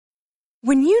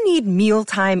When you need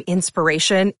mealtime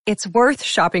inspiration, it's worth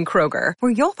shopping Kroger,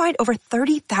 where you'll find over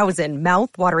 30,000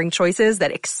 mouth-watering choices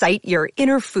that excite your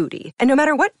inner foodie. And no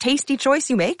matter what tasty choice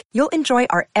you make, you'll enjoy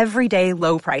our everyday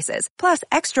low prices, plus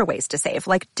extra ways to save,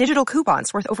 like digital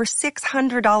coupons worth over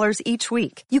 $600 each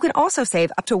week. You can also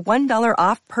save up to $1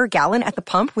 off per gallon at the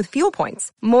pump with fuel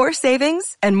points. More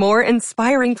savings and more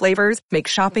inspiring flavors make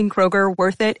shopping Kroger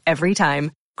worth it every time.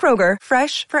 Kroger,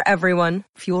 fresh for everyone.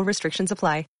 Fuel restrictions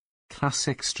apply.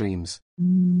 Classic streams.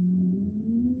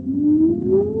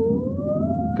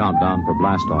 Countdown for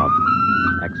blast off.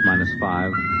 X minus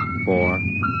 5, 4,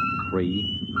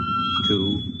 3,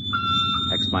 2,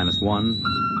 X minus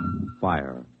 1,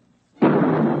 fire.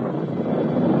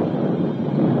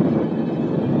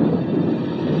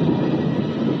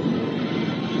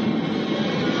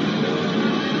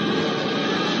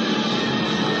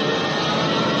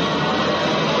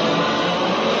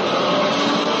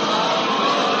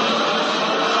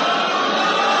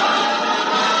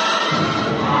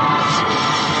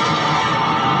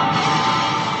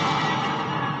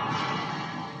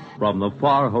 From the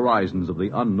far horizons of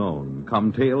the unknown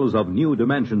come tales of new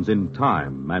dimensions in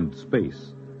time and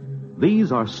space.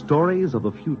 These are stories of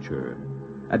the future,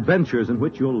 adventures in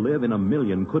which you'll live in a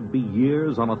million, could be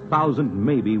years, on 1,000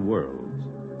 maybe worlds.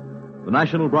 The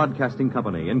National Broadcasting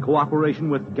Company, in cooperation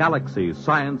with Galaxy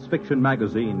Science Fiction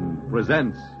Magazine,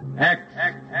 presents X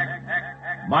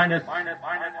minus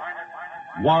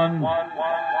 1.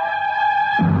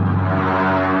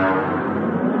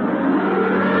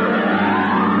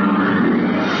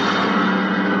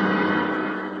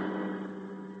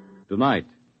 Tonight,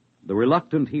 The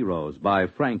Reluctant Heroes by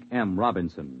Frank M.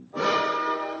 Robinson.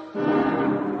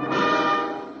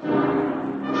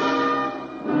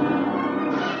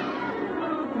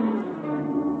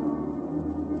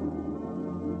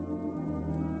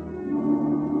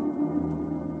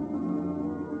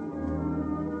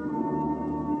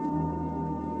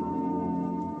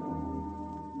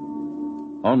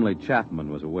 Only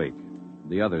Chapman was awake.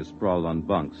 The others sprawled on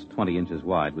bunks 20 inches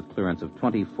wide with clearance of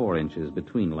 24 inches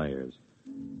between layers.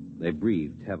 They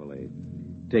breathed heavily,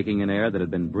 taking in air that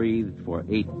had been breathed for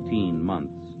 18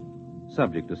 months,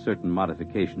 subject to certain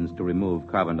modifications to remove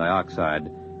carbon dioxide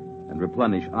and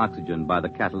replenish oxygen by the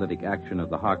catalytic action of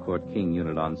the Harcourt King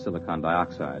unit on silicon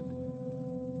dioxide.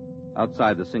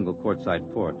 Outside the single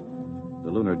quartzite port,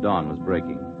 the lunar dawn was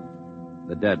breaking.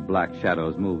 The dead black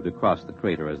shadows moved across the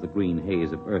crater as the green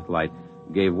haze of Earthlight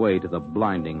gave way to the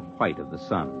blinding white of the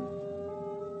sun.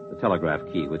 The telegraph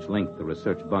key, which linked the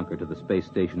research bunker to the space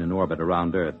station in orbit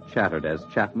around Earth, chattered as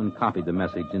Chapman copied the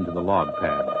message into the log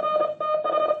pad.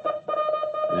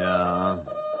 Yeah.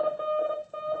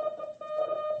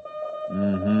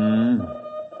 Mm-hmm.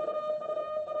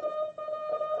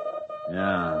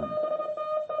 Yeah.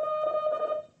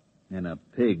 In a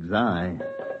pig's eye.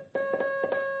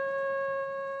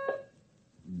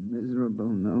 Miserable,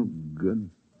 no good.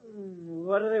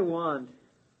 What do they want?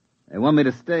 They want me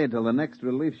to stay till the next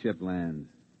relief ship lands.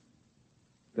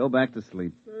 Go back to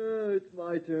sleep. It's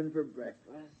my turn for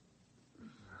breakfast.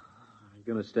 You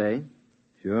gonna stay?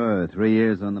 Sure. 3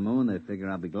 years on the moon, they figure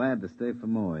I'll be glad to stay for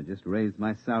more. Just raise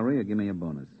my salary or give me a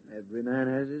bonus. Every man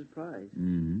has his price.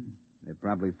 Mm-hmm. They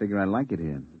probably figure I like it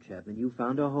here. Chapman, you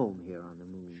found a home here on the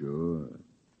moon. Sure.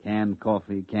 Canned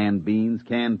coffee, canned beans,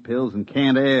 canned pills, and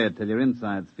canned air till your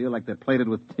insides feel like they're plated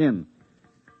with tin.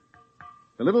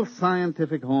 The little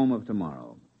scientific home of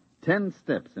tomorrow. 10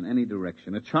 steps in any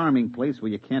direction. A charming place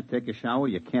where you can't take a shower,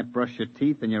 you can't brush your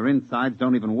teeth, and your insides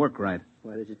don't even work right.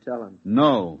 Why did you tell him?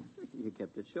 No. You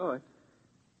kept it short.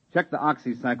 Check the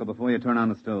oxy cycle before you turn on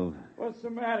the stove. What's the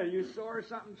matter? You sore or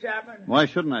something, Chapman? Why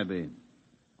shouldn't I be?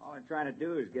 All I'm trying to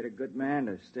do is get a good man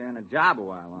to stay on the job a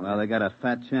while longer. Well, they got a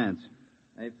fat chance.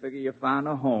 They figure you found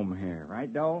a home here,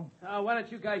 right, Dole? Why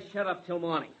don't you guys shut up till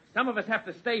morning? Some of us have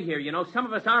to stay here, you know. Some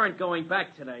of us aren't going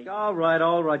back today. All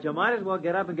right. You might as well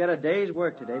get up and get a day's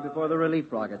work today before the relief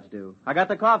rockets do. I got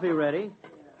the coffee ready.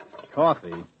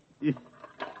 Coffee? It's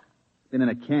been in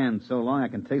a can so long I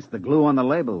can taste the glue on the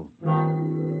label.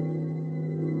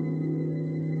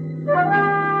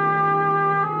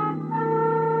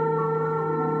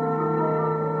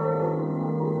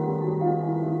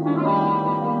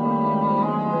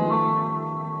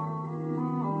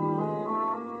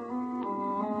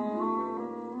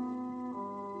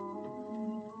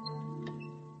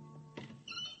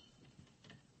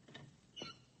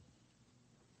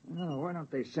 Why don't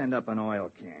they send up an oil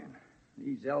can?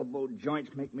 These elbow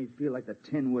joints make me feel like the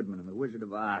Tin Woodman in The Wizard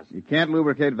of Oz. You can't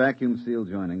lubricate vacuum seal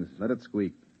joinings. Let it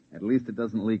squeak. At least it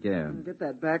doesn't leak air. Get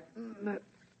that back. That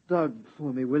dog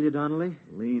for me, will you, Donnelly?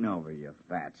 Lean over, you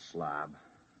fat slob.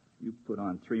 You put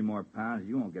on 3 more pounds,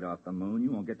 you won't get off the moon.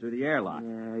 You won't get through the airlock.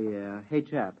 Yeah. Hey,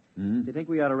 chap. Hmm? Do you think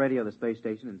we ought to radio the space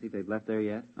station and see if they've left there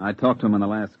yet? I talked to him on the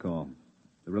last call.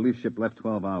 The relief ship left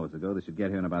 12 hours ago. They should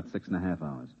get here in about 6.5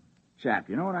 hours. Chap,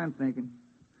 you know what I'm thinking?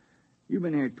 You've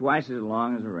been here twice as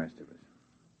long as the rest of us.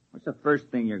 What's the first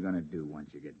thing you're going to do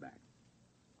once you get back?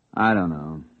 I don't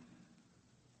know.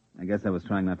 I guess I was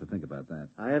trying not to think about that.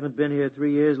 I haven't been here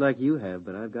 3 years like you have,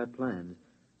 but I've got plans.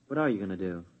 What are you going to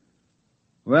do?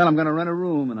 Well, I'm going to rent a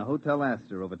room in a Hotel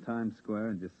Astor over Times Square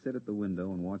and just sit at the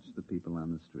window and watch the people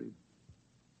on the street.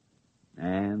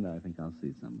 And I think I'll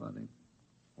see somebody.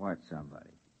 What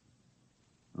somebody?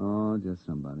 Oh, just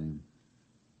somebody.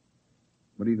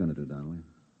 What are you going to do, Donnelly?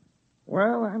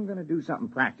 Well, I'm going to do something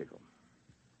practical.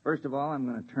 First of all, I'm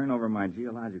going to turn over my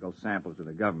geological samples to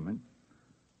the government.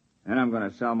 Then I'm going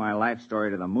to sell my life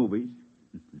story to the movies.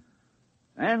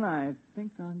 And I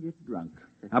think I'll get drunk.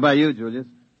 How about you, Julius?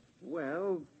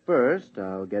 Well, first,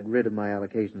 I'll get rid of my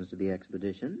allocations to the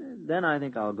expedition. And then I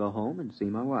think I'll go home and see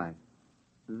my wife.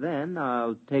 Then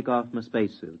I'll take off my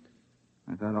spacesuit.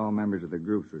 I thought all members of the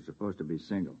groups were supposed to be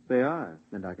single. They are,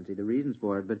 and I can see the reasons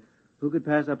for it, but who could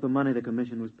pass up the money the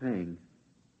commission was paying?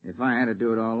 If I had to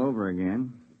do it all over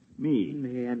again, me.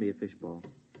 Hand me a fishbowl.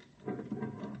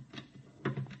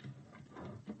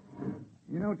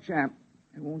 You know, chap,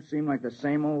 it won't seem like the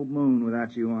same old moon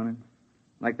without you on it.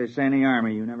 Like they say in the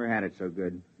Army, you never had it so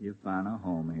good. You found a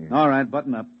home here. All right,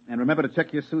 button up. And remember to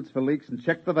check your suits for leaks and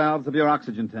check the valves of your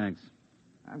oxygen tanks.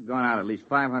 I've gone out at least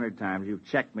 500 times. You've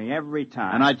checked me every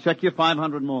time. And I'd check you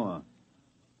 500 more.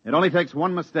 It only takes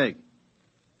one mistake.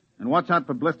 And watch out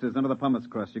for blisters under the pumice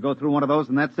crust. You go through one of those,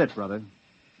 and that's it, brother.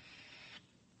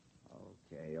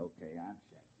 Okay, I'll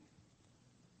check.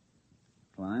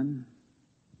 Klein,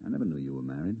 I never knew you were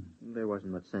married. There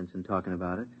wasn't much sense in talking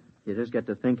about it. You just get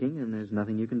to thinking, and there's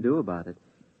nothing you can do about it.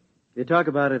 If you talk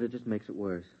about it, it just makes it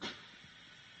worse.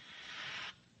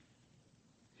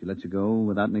 She let you go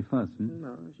without any fuss,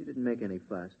 No, she didn't make any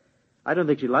fuss. I don't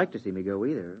think she'd like to see me go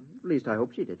either. At least I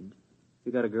hope she didn't.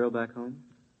 You got a girl back home?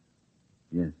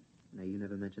 Yes. No, you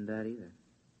never mentioned that either.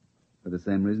 For the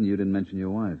same reason you didn't mention your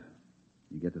wife.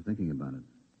 You get to thinking about it.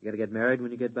 You got to get married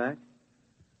when you get back?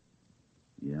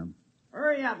 Yeah.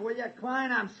 Hurry up, will you,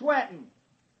 Klein? I'm sweating.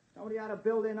 Somebody ought to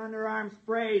build in underarm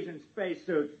sprays and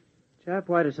spacesuits. Chap,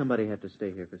 why does somebody have to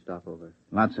stay here for stopover?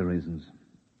 Lots of reasons.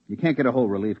 You can't get a whole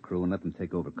relief crew and let them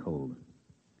take over cold.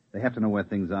 They have to know where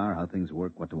things are, how things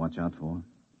work, what to watch out for.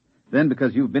 Then,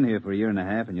 because you've been here for a year and a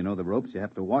half and you know the ropes, you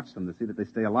have to watch them to see that they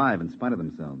stay alive in spite of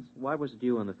themselves. Why was it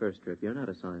you on the first trip? You're not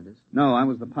a scientist. No, I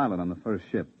was the pilot on the first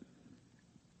ship.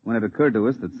 When it occurred to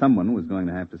us that someone was going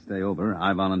to have to stay over,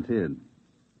 I volunteered.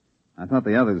 I thought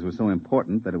the others were so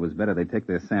important that it was better they take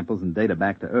their samples and data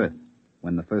back to Earth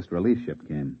when the first relief ship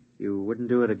came. You wouldn't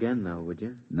do it again, though, would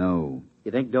you? No.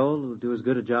 You think Dole will do as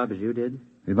good a job as you did?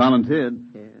 He volunteered.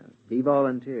 Yeah, he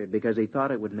volunteered because he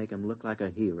thought it would make him look like a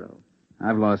hero.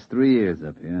 I've lost 3 years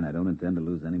up here, and I don't intend to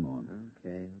lose any more.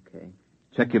 Okay.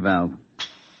 Check your valve.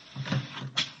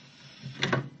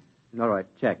 All right,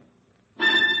 check.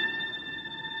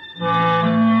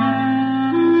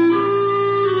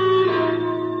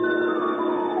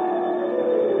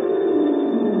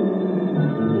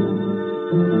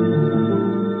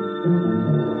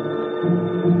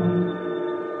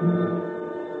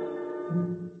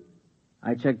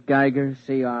 I checked Geiger,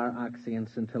 CR, oxy, and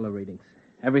scintilla readings.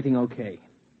 Everything okay.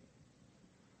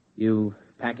 You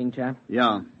packing, chap?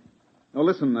 Yeah. Oh,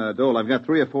 listen, Dole, I've got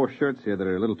 3 or 4 shirts here that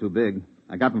are a little too big.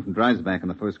 I got them from Dreisbach in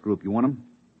the first group. You want them?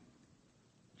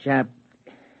 Chap,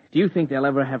 do you think they'll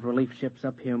ever have relief ships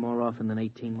up here more often than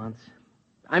 18 months?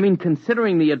 I mean,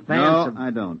 considering the advance of... No,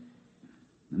 I don't.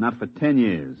 Not for 10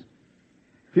 years.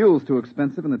 Fuel's too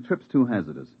expensive and the trip's too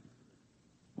hazardous.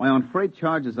 Why, on freight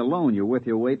charges alone, you're worth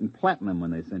your weight in platinum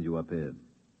when they send you up here.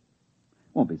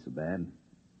 Won't be so bad.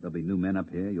 There'll be new men up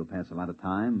here. You'll pass a lot of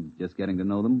time just getting to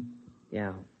know them.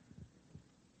 Yeah.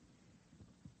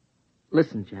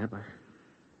 Listen, chap,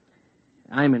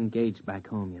 I'm engaged back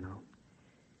home, you know.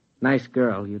 Nice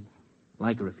girl. You'd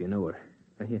like her if you knew her.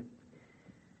 Here,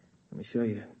 let me show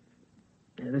you.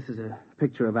 This is a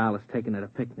picture of Alice taken at a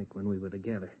picnic when we were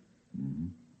together. Mm-hmm.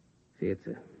 See, it's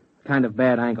a kind of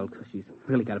bad angle because she's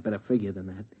really got a better figure than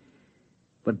that.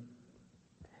 But,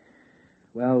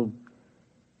 well,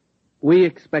 we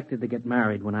expected to get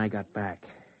married when I got back.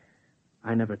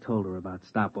 I never told her about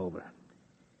stopover.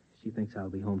 She thinks I'll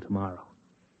be home tomorrow.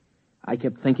 I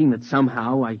kept thinking that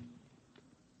somehow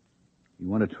You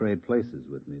want to trade places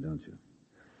with me, don't you?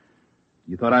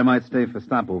 You thought I might stay for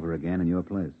stopover again in your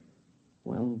place.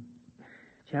 Well,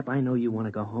 chap, I know you want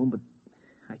to go home, but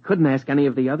I couldn't ask any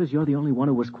of the others. You're the only one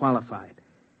who was qualified.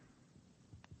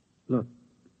 Look,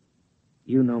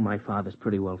 you know my father's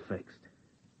pretty well fixed.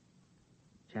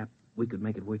 Chap, we could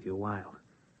make it worth your while.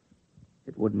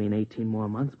 It would mean 18 more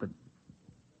months, but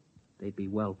they'd be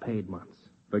well-paid months.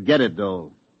 Forget it,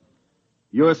 Dole.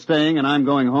 You're staying and I'm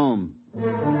going home.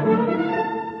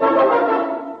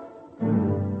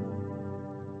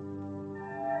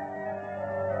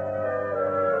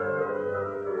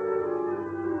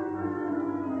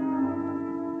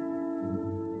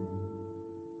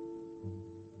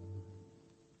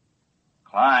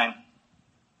 Klein.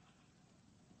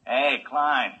 Hey,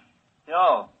 Klein.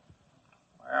 Yo,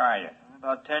 Where are you?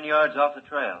 about 10 yards off the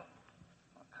trail.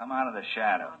 Come out of the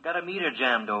shadow. Got a meter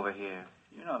jammed over here.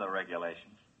 You know the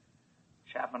regulations.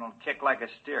 Chapman will kick like a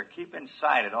steer. Keep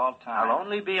inside at all times. I'll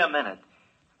only be a minute.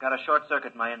 Got a short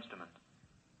circuit in my instrument.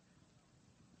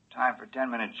 Time for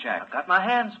 10-minute check. I've got my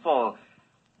hands full.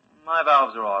 My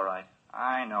valves are all right.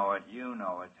 I know it. You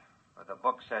know it. But the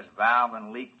book says valve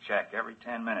and leak check every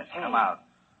 10 minutes. Hey. Come out.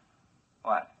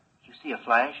 What? You see a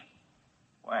flash?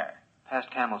 Where? Past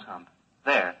Camel's Hump.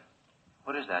 There.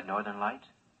 What is that, Northern Lights?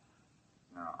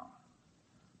 No.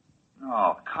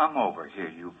 No, come over here,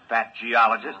 you fat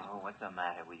geologist. Oh, what's the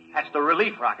matter with you? That's the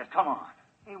relief rocket. Come on.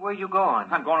 Hey, where you going?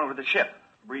 I'm going over to the ship.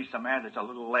 Breathe some air that's a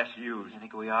little less used. You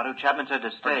think we ought to? Chapman said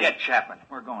to stay. Forget Chapman.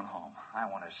 We're going home. I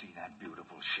want to see that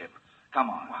beautiful ship. Come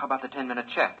on. Well, how about the 10-minute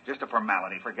check? Just a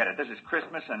formality. Forget it. This is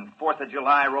Christmas and 4th of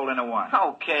July roll into one.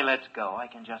 Okay, let's go. I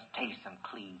can just taste some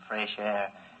clean, fresh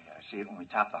air. We gotta see it when we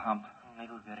top the hump. Well,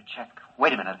 maybe we better check.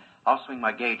 Wait a minute. I'll swing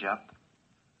my gauge up.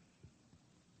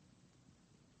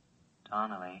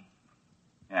 Donnelly,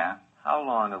 Yeah? how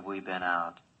long have we been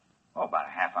out? Oh, about a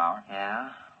half hour. Yeah?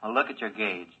 Well, look at your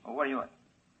gauge. Well, what do you...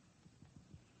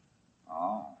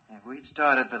 Oh. If we'd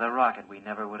started for the rocket, we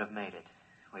never would have made it.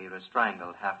 We would have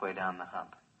strangled halfway down the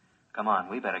hump. Come on,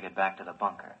 we better get back to the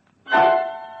bunker.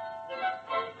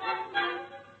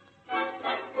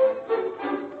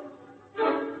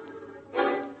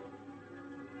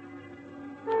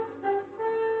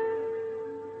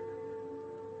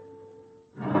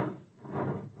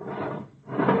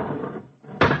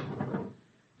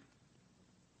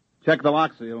 Check the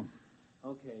lock seal.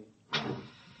 Okay.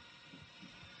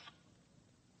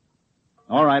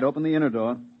 All right, open the inner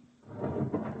door.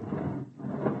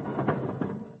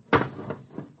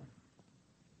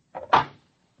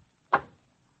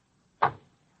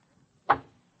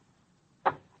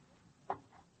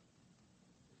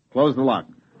 Close the lock.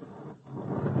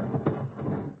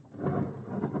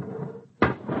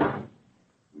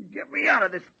 Get me out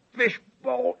of this fish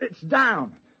bowl. It's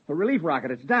down. The relief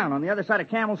rocket, it's down on the other side of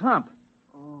Camel's Hump.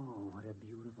 Oh, what a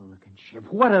beautiful-looking ship.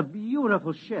 What a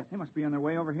beautiful ship. They must be on their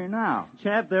way over here now.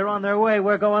 Chap, they're on their way.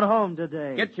 We're going home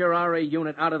today. Get your RA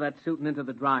unit out of that suit and into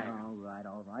the dryer. All right.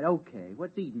 Okay.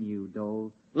 What's eating you,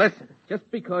 Dole? Listen, just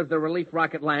because the relief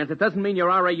rocket lands, it doesn't mean your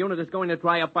RA unit is going to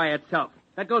dry up by itself.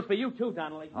 That goes for you, too,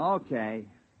 Donnelly. Okay.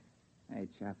 Hey,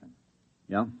 Chapman,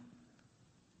 Yeah?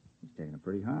 he's taking it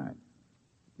pretty hard.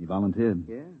 He volunteered.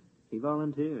 Yeah, he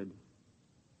volunteered.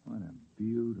 What a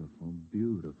beautiful,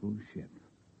 beautiful ship.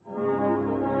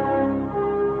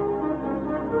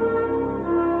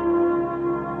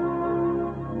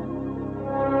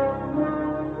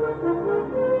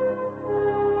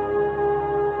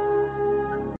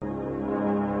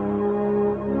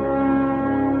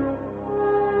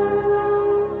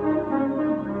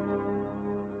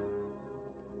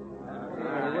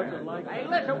 Hey,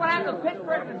 listen, what happened to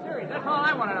Pittsburgh and series? That's all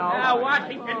I want to know. Yeah,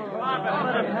 Washington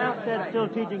But if Halstead's still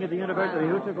teaching at the university,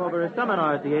 who took over his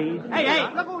seminar at the East? Hey,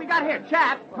 look what we got here.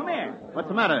 Chap, come here. What's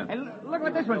the matter? Hey, look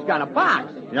what this one's got, a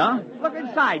box. Yeah? Look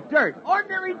inside, dirt.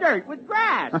 Ordinary dirt with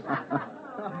grass.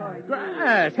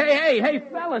 Grass. Hey,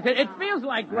 fellas, it feels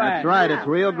like grass. That's right, it's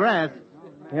real grass.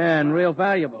 Yeah, and real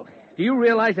valuable. Do you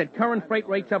realize at current freight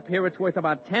rates up here, it's worth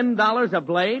about $10 a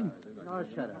blade? Oh,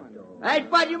 shut up. Hey,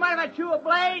 Bud, you mind if I chew a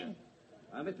blade?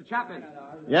 Mr. Chapman.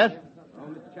 Yes? Oh,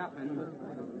 Mr.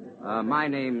 Chapman. My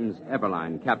name's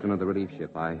Eberline, captain of the relief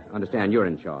ship. I understand you're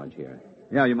in charge here.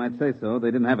 Yeah, you might say so. They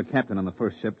didn't have a captain on the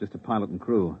first ship, just a pilot and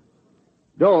crew.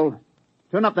 Dole,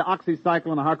 turn up the oxycycle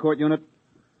on the Harcourt unit.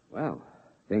 Well,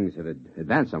 things have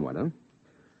advanced somewhat, huh?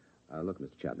 Look,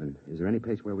 Mr. Chapman, is there any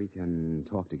place where we can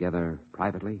talk together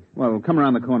privately? Well, come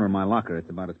around the corner of my locker. It's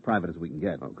about as private as we can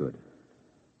get. Oh, good.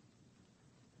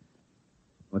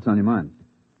 What's on your mind?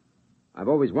 I've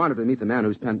always wanted to meet the man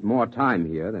who spent more time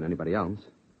here than anybody else.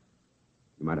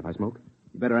 You mind if I smoke?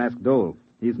 You better ask Dole.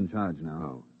 He's in charge now.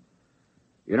 Oh.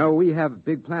 You know, we have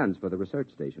big plans for the research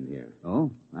station here.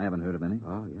 Oh? I haven't heard of any.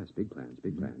 Oh, yes, big plans,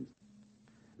 big plans.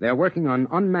 They're working on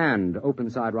unmanned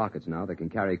open-side rockets now that can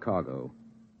carry cargo.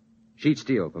 Sheet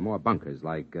steel for more bunkers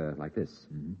like this.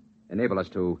 Mm-hmm. enable us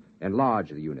to enlarge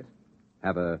the unit,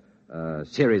 have a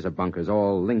series of bunkers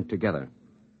all linked together,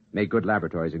 make good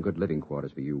laboratories and good living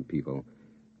quarters for you people.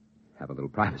 Have a little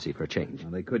privacy for a change.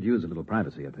 Well, they could use a little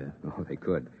privacy up here. Oh, they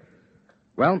could.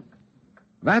 Well,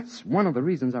 that's one of the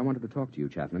reasons I wanted to talk to you,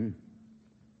 Chapman.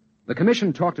 The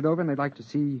commission talked it over, and they'd like to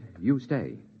see you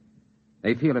stay.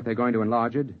 They feel if they're going to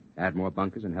enlarge it, add more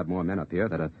bunkers, and have more men up here,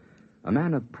 that a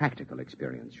man of practical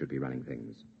experience should be running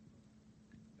things.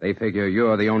 They figure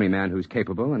you're the only man who's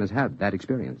capable and has had that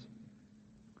experience.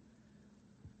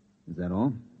 Is that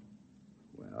all?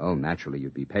 Well, naturally,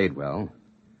 you'd be paid well.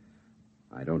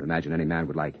 I don't imagine any man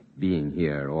would like being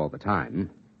here all the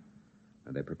time.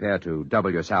 They're prepared to double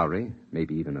your salary,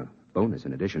 maybe even a bonus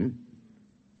in addition.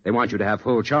 They want you to have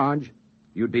full charge.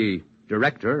 You'd be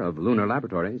director of Lunar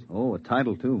Laboratories. Oh, a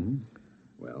title, too.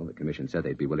 Well, the commission said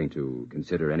they'd be willing to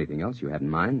consider anything else you had in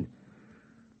mind.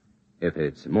 If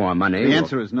it's more money... The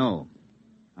answer is no.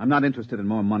 I'm not interested in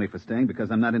more money for staying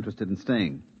because I'm not interested in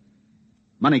staying.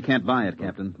 Money can't buy it,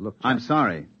 Captain. Look, I'm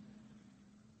sorry.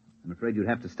 I'm afraid you'd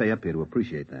have to stay up here to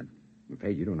appreciate that. I'm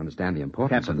afraid you don't understand the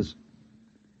importance Captain, of this...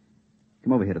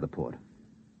 Come over here to the port.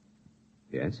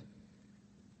 Yes?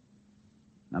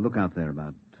 Now look out there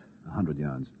about 100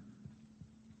 yards.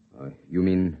 You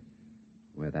mean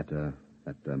where that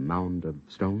mound of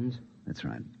stones? That's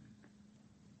right.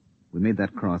 We made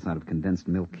that cross out of condensed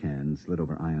milk cans slid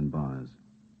over iron bars.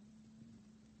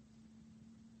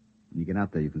 When you get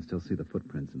out there, you can still see the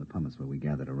footprints in the pumice where we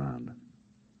gathered around.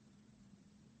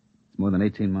 It's more than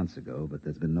 18 months ago, but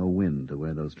there's been no wind to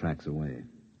wear those tracks away.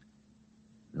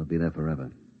 They'll be there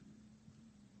forever.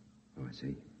 Oh, I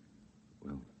see.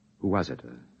 Well, who was it?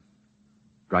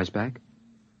 Dreisbach?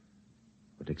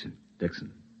 Or Dixon?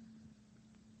 Dixon.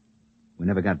 We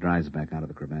never got Dreisbach out of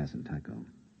the crevasse in Tycho.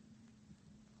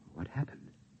 What happened?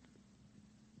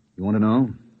 You want to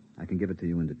know? I can give it to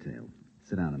you in detail.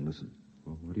 Sit down and listen.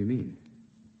 Well, what do you mean?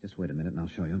 Just wait a minute and I'll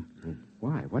show you.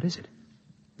 Why? What is it?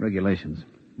 Regulations.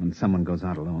 When someone goes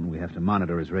out alone, we have to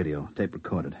monitor his radio, tape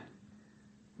recorded.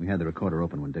 We had the recorder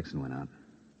open when Dixon went out.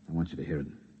 I want you to hear it.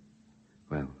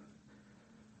 Well,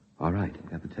 all right. I've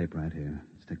got the tape right here.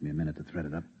 It's taken me a minute to thread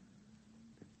it up.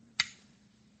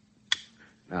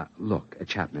 Look,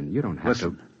 Chapman, you don't have to...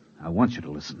 Listen. I want you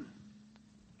to listen.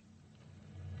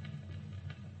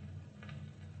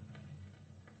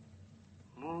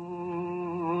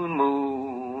 Moon,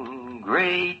 moon,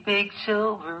 great big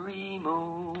silvery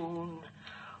moon,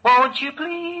 won't you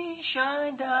please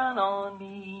shine down on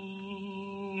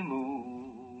me,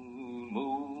 moon,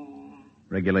 moon.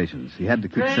 Regulations. He had to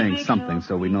keep saying something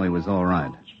so we know he was all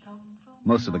right.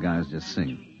 Most of the guys just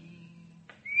sing.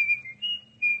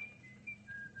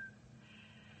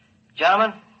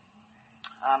 Gentlemen,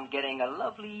 I'm getting a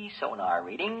lovely sonar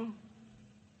reading.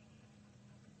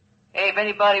 Hey, if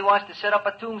anybody wants to set up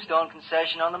a tombstone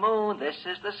concession on the moon, this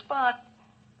is the spot.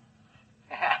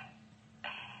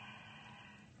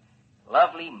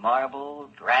 Lovely marble,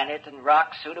 granite, and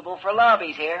rock suitable for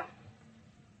lobbies here.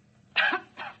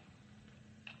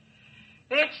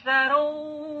 It's that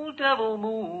old devil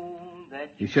moon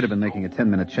that... He should have been making a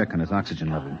 10-minute check on his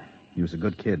oxygen level. He was a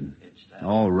good kid,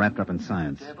 all wrapped up in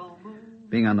science.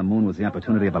 Being on the moon was the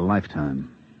opportunity of a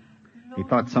lifetime. He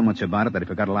thought so much about it that he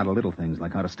forgot a lot of little things,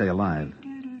 like how to stay alive.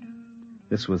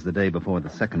 This was the day before the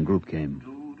second group came.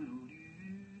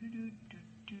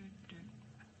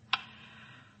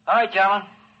 All right, gentlemen.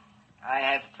 I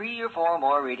have 3 or 4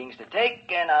 more readings to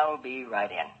take, and I'll be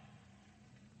right in.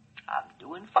 I'm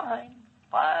doing fine.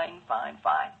 Fine.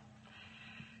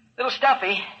 Little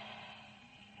stuffy.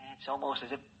 It's almost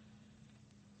as if...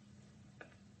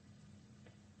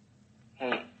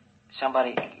 Hey,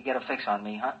 somebody get a fix on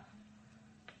me, huh?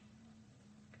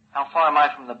 How far am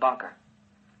I from the bunker?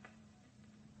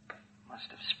 Must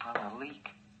have sprung a leak.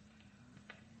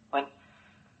 When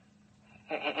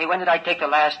did I take the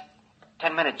last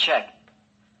 10-minute check?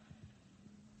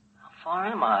 How far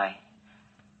am I?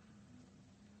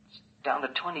 It's down to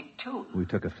 22. We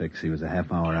took a fix. He was a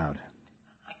half hour out.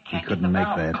 I can't He couldn't get the make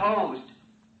valve that. closed.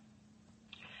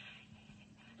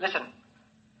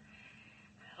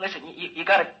 Listen, you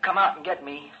gotta come out and get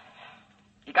me.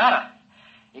 You gotta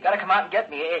come out and get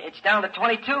me. It's down to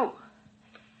 22.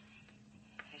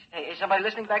 Is somebody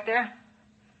listening back there?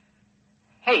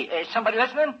 Hey, is somebody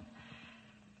listening?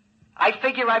 I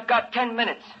figure I've got 10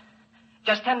 minutes.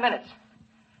 Just 10 minutes.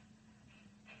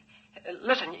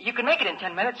 Listen, you can make it in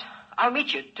 10 minutes. I'll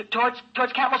meet you towards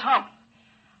Camel's Hump.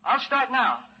 I'll start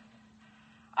now.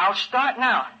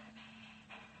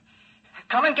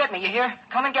 Come and get me, you hear?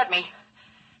 Come and get me.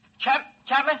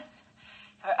 Chapman?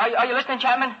 Are you listening,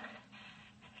 Chapman?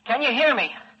 Can you hear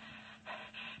me?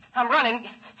 I'm running.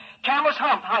 Camel's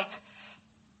Hump.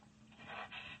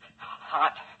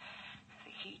 Hot.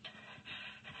 The heat.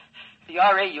 The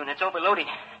RA unit's overloading.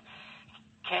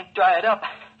 Can't dry it up.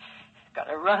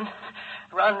 Gotta run.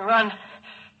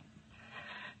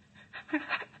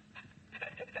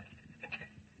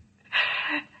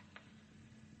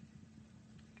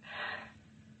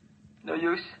 No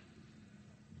use.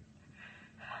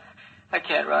 I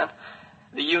can't run.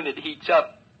 The unit heats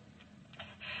up.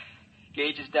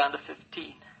 Gauge is down to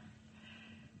 15.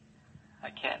 I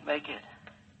can't make it.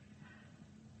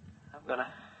 I'm gonna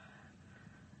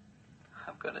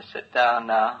sit down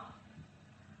now.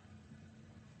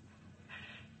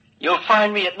 You'll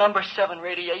find me at number 7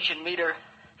 radiation meter,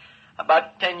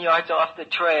 about 10 yards off the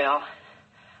trail.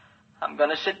 I'm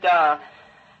gonna sit down.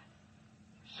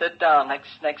 Sit down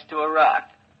next to a rock.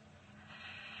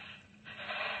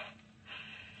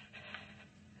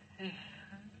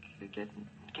 Getting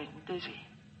dizzy.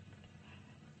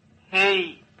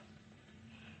 Hey,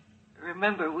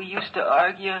 remember we used to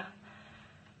argue?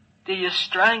 Do you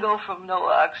strangle from no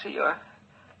oxy or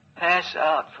pass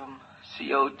out from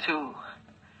CO2?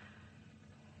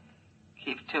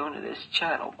 Keep tuned to this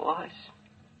channel, boys.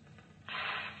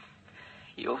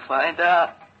 You'll find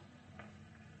out.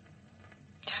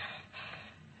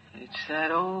 It's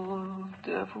that old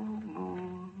devil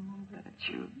moon that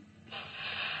you...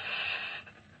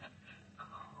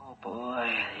 Oh,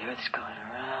 boy, the Earth's going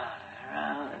around and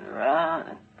around and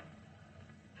around.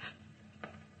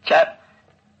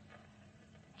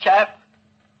 Chap,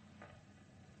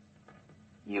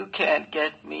 you can't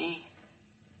get me,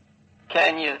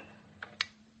 can you?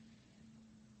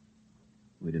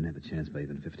 We didn't have a chance by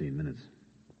even 15 minutes.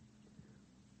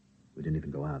 We didn't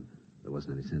even go out. There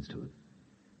wasn't any sense to it.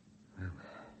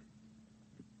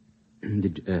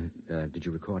 Did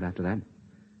you record after that?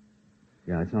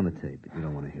 Yeah, it's on the tape, but you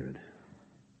don't want to hear it.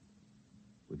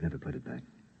 We've never played it back.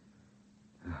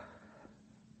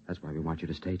 That's why we want you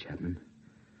to stay, Chapman.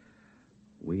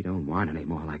 We don't want any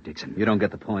more like Dixon. You don't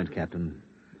get the point, Captain.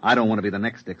 I don't want to be the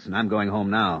next Dixon. I'm going home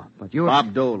now. But you're...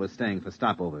 Bob Dole is staying for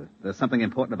stopover. If there's something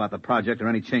important about the project or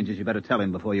any changes, you better tell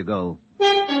him before you go.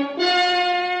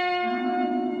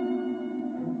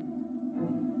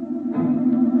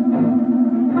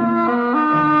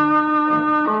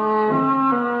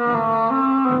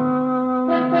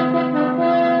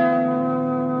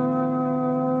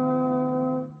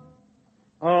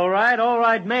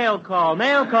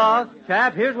 Mail call.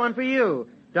 Chap, here's one for you.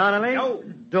 Donnelly. No.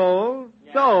 Dole.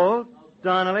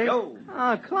 Donnelly. No.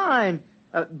 Klein.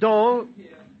 Dole.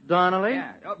 Donnelly.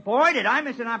 Yeah. Boy, did I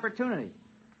miss an opportunity.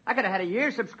 I could have had a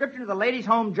year's subscription to the Ladies'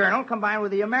 Home Journal combined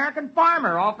with the American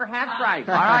Farmer, all for half price.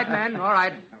 All right, men, all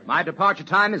right. My departure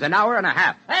time is an hour and a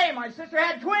half. Hey, my sister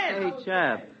had twins. Hey,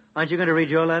 chap, aren't you going to read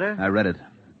your letter? I read it.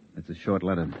 It's a short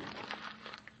letter.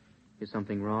 Is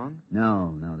something wrong?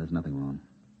 No, there's nothing wrong.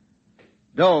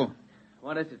 Dole.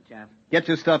 What is it, chap? Get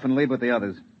your stuff and leave with the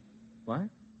others. What?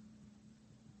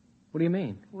 What do you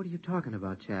mean? What are you talking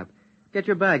about, chap? Get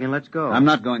your bag and let's go. I'm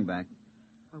not going back.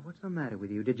 Well, what's the matter with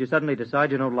you? Did you suddenly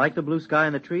decide you don't like the blue sky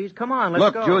and the trees? Come on,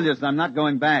 let's go. Look, Julius, I'm not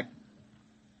going back.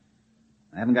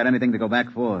 I haven't got anything to go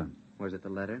back for. Was it the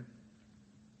letter?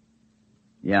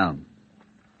 Yeah.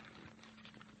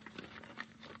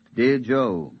 Dear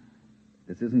Joe,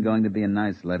 this isn't going to be a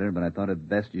nice letter, but I thought it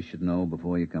best you should know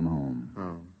before you come home.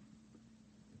 Oh.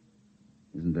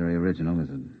 Isn't very original, is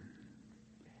it?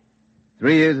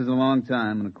 3 years is a long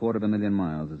time, and 250,000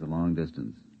 miles is a long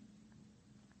distance.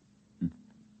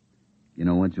 You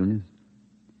know what, Julius?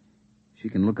 She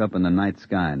can look up in the night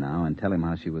sky now and tell him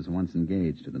how she was once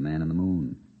engaged to the man in the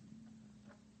moon.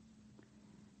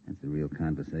 That's a real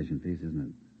conversation piece, isn't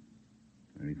it?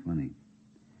 Very funny.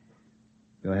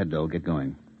 Go ahead, Dole. Get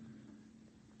going.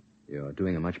 You're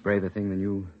doing a much braver thing than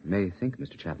you may think,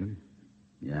 Mr. Chapman.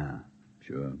 Yeah,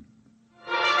 sure.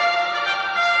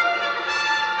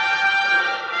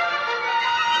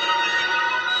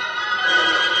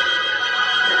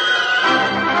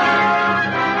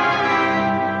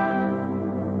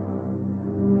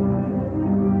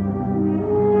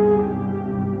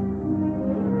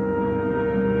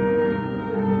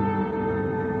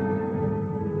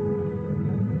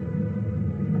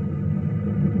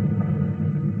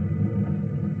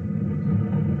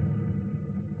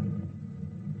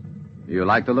 You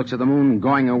like the looks of the moon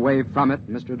going away from it,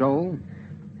 Mr. Dole?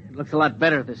 It looks a lot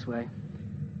better this way.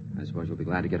 I suppose you'll be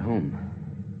glad to get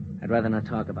home. I'd rather not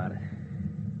talk about it.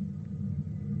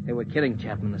 They were kidding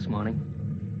Chapman this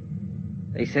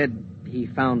morning. They said he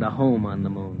found a home on the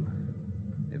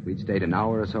moon. If we'd stayed an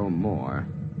hour or so more,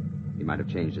 he might have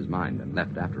changed his mind and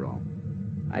left after all.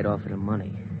 I'd offered him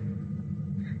money.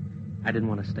 I didn't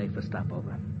want to stay for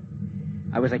stopover.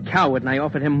 I was a coward, and I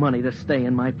offered him money to stay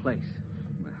in my place.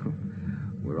 Well,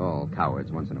 we're all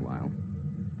cowards once in a while.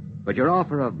 But your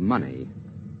offer of money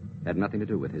had nothing to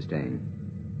do with his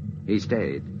staying. He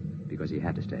stayed because he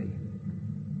had to stay.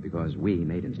 Because we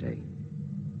made him stay.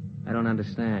 I don't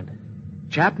understand.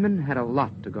 Chapman had a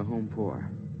lot to go home for.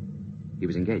 He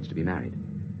was engaged to be married.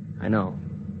 I know.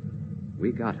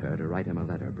 We got her to write him a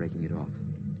letter breaking it off.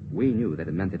 We knew that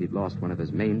it meant that he'd lost one of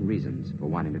his main reasons for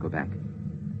wanting to go back.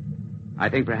 I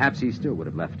think perhaps he still would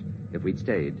have left if we'd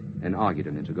stayed and argued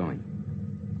him into going.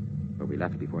 But we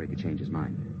left before he could change his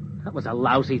mind. That was a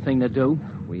lousy thing to do.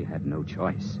 We had no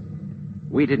choice.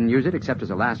 We didn't use it except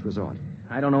as a last resort.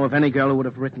 I don't know if any girl who would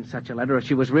have written such a letter if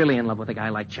she was really in love with a guy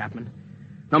like Chapman.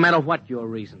 No matter what your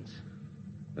reasons.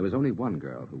 There was only one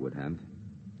girl who would have.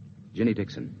 Ginny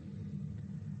Dixon.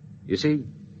 You see,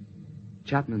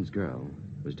 Chapman's girl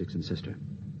was Dixon's sister.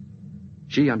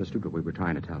 She understood what we were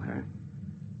trying to tell her.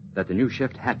 That the new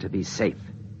shift had to be safe.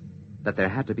 That there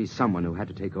had to be someone who had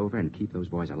to take over and keep those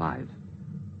boys alive.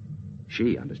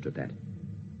 She understood that.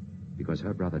 Because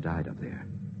her brother died up there.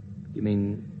 You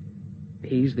mean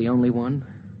he's the only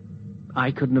one?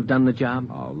 I couldn't have done the job?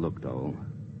 Oh, look, Dole.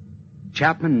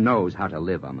 Chapman knows how to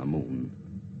live on the moon.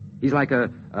 He's like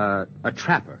a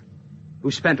trapper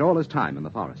who spent all his time in the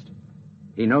forest.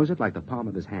 He knows it like the palm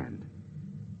of his hand.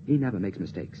 He never makes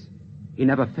mistakes. He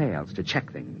never fails to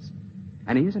check things.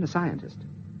 And he isn't a scientist.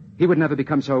 He would never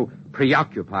become so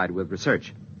preoccupied with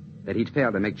research that he'd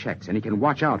fail to make checks, and he can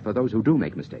watch out for those who do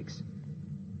make mistakes.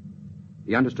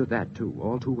 He understood that, too,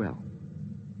 all too well.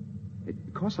 It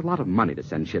costs a lot of money to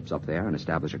send ships up there and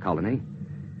establish a colony.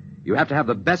 You have to have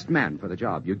the best men for the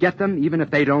job. You get them even if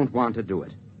they don't want to do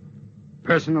it.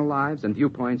 Personal lives and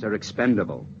viewpoints are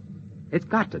expendable. It's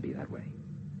got to be that way.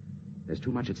 There's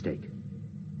too much at stake.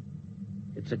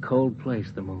 It's a cold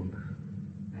place, the moon.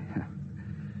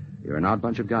 You're an odd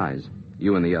bunch of guys.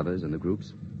 You and the others in the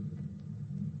groups.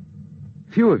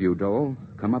 Few of you, Dole,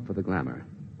 come up for the glamour.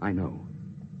 I know.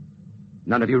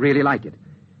 None of you really like it.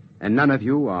 And none of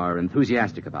you are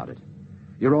enthusiastic about it.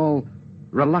 You're all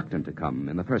reluctant to come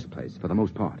in the first place, for the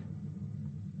most part.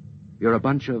 You're a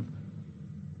bunch of,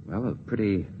 well, of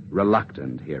pretty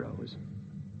reluctant heroes.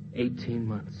 18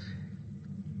 months.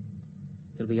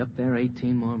 He'll be up there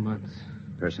 18 more months.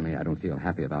 Personally, I don't feel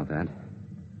happy about that.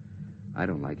 I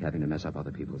don't like having to mess up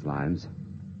other people's lives.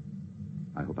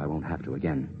 I hope I won't have to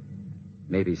again.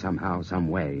 Maybe somehow, some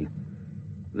way,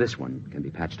 this one can be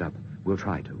patched up. We'll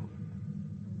try to.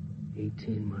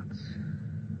 18 months.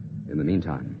 In the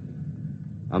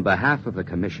meantime, on behalf of the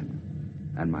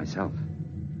Commission and myself,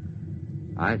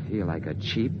 I feel like a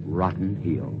cheap, rotten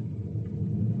heel.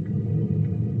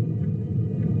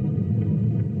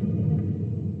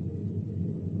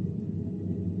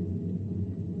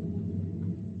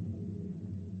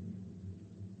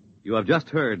 You have just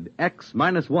heard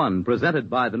X-1, presented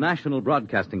by the National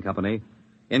Broadcasting Company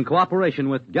in cooperation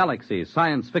with Galaxy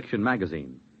Science Fiction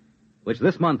Magazine, which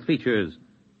this month features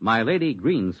My Lady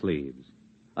Greensleeves,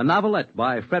 a novelette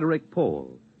by Frederick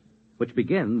Pohl, which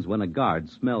begins when a guard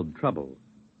smelled trouble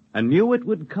and knew it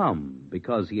would come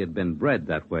because he had been bred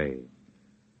that way.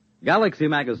 Galaxy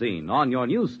Magazine, on your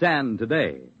newsstand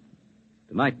today.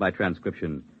 Tonight, by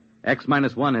transcription,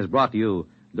 X-1 has brought you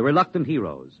The Reluctant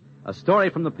Heroes, a story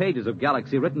from the pages of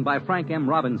Galaxy written by Frank M.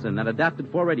 Robinson and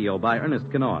adapted for radio by Ernest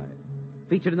Kenoy.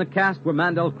 Featured in the cast were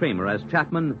Mandel Kramer as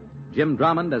Chapman, Jim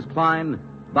Drummond as Klein,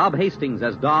 Bob Hastings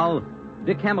as Dahl,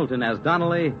 Dick Hamilton as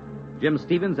Donnelly, Jim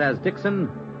Stevens as Dixon,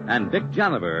 and Vic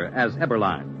Janiver as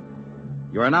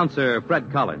Eberline. Your announcer,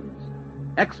 Fred Collins.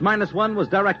 X-1 was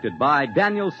directed by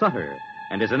Daniel Sutter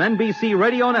and is an NBC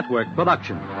Radio Network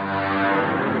production.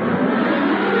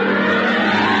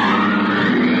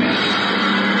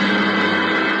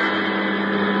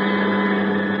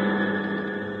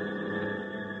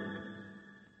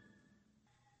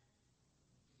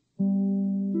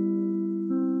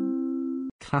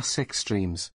 Classic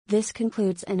Streams. This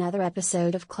concludes another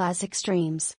episode of Classic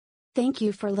Streams. Thank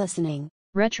you for listening.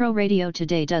 Retro Radio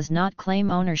Today does not claim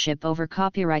ownership over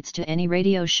copyrights to any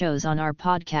radio shows on our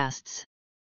podcasts.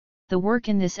 The work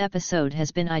in this episode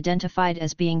has been identified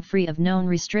as being free of known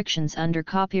restrictions under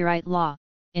copyright law,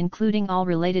 including all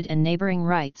related and neighboring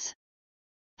rights.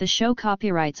 The show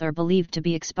copyrights are believed to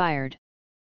be expired.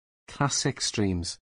 Classic Streams.